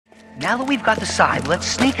Now that we've got the side, let's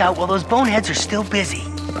sneak out while those boneheads are still busy.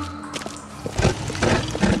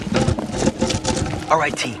 All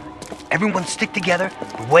right, team. Everyone stick together.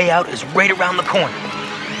 The way out is right around the corner.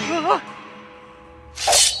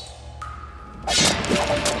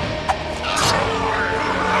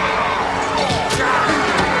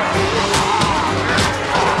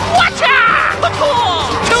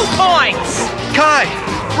 Kai,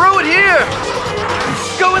 throw it here!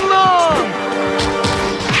 Going long!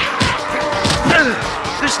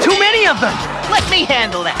 There's too many of them! Let me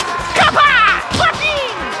handle that. Come on!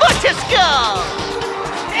 Let us go!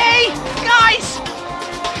 Hey, guys!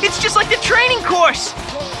 It's just like the training course.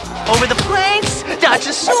 Over the planks, dodge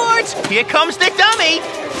the swords, here comes the dummy.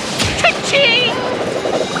 Ka-ching!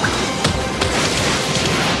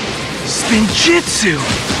 Spinjitzu!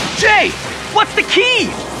 Jay, what's the key?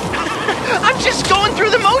 I'm just going through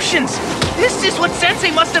the motions. This is what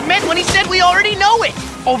Sensei must have meant when he said we already know it.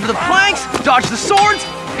 Over the planks, dodge the swords,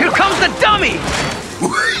 here comes the dummy!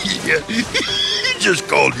 He just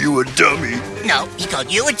called you a dummy. No, he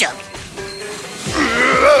called you a dummy.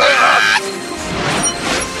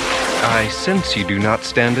 I sense you do not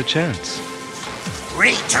stand a chance.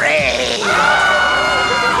 Retreat!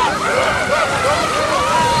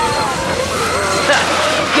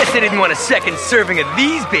 Guess they didn't want a second serving of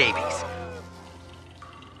these babies.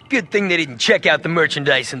 Good thing they didn't check out the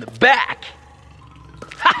merchandise in the back.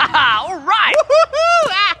 Ha ha ha! All right!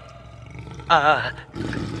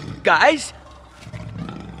 Guys?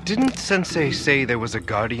 Didn't Sensei say there was a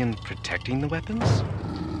guardian protecting the weapons?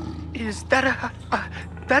 Is that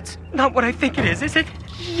that's not what I think it is it?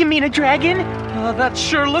 You mean a dragon? That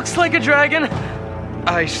sure looks like a dragon.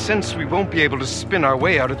 I sense we won't be able to spin our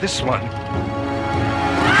way out of this one.